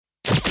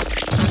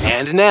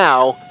And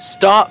now,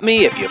 stop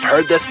me if you've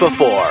heard this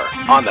before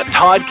on the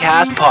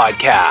Toddcast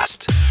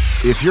podcast.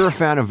 If you're a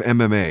fan of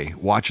MMA,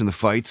 watching the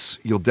fights,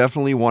 you'll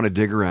definitely want to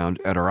dig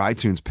around at our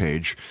iTunes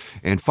page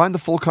and find the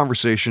full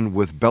conversation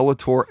with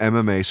Bellator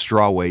MMA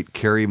strawweight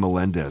Carrie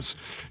Melendez.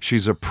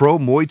 She's a pro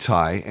Muay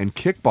Thai and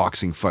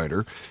kickboxing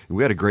fighter, and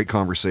we had a great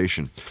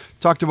conversation.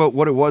 Talked about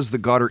what it was that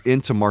got her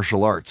into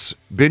martial arts,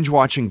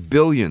 binge-watching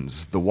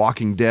Billions, The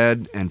Walking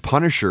Dead, and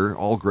Punisher,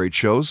 all great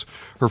shows.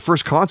 Her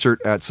first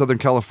concert at Southern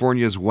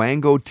California's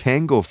Wango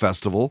Tango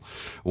Festival,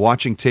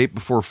 watching tape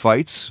before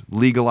fights,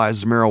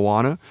 legalized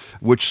marijuana,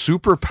 which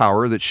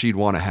superpower that she'd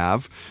want to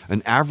have,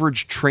 an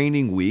average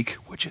training week,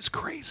 which is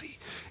crazy.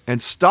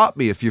 And stop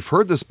me if you've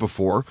heard this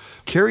before,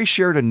 Carrie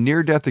shared a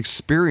near-death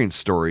experience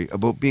story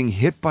about being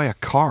hit by a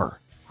car.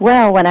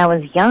 Well, when I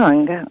was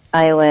young,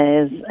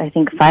 I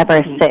think 5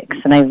 or 6,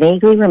 and I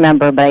vaguely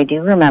remember, but I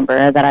do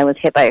remember that I was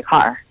hit by a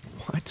car.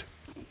 What?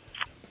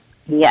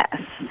 Yes,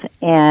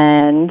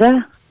 and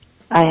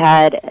I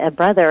had a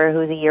brother who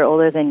was a year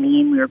older than me,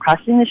 and we were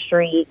crossing the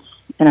street,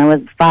 and I was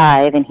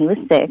 5, and he was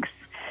 6.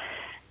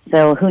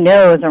 So who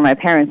knows where my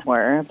parents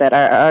were, but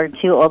our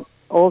two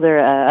older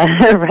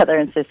brother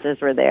and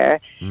sisters were there.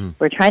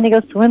 We're trying to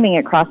go swimming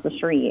across the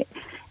street.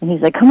 And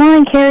he's like, come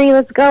on, Carrie,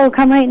 let's go.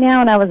 Come right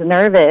now. And I was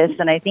nervous.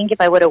 And I think if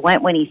I would have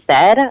went when he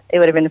said, it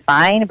would have been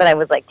fine. But I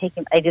was like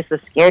I just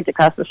was scared to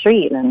cross the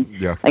street. And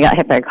I got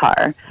hit by a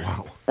car.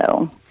 Wow.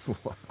 So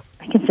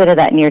I consider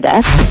that near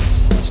death.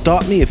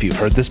 Stop me if you've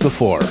heard this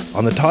before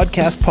on the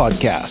Toddcast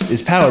podcast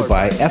is powered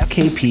by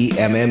FKP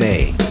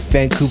MMA,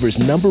 Vancouver's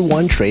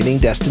 #1 training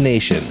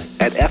destination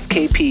at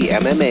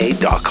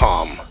fkpmma.com.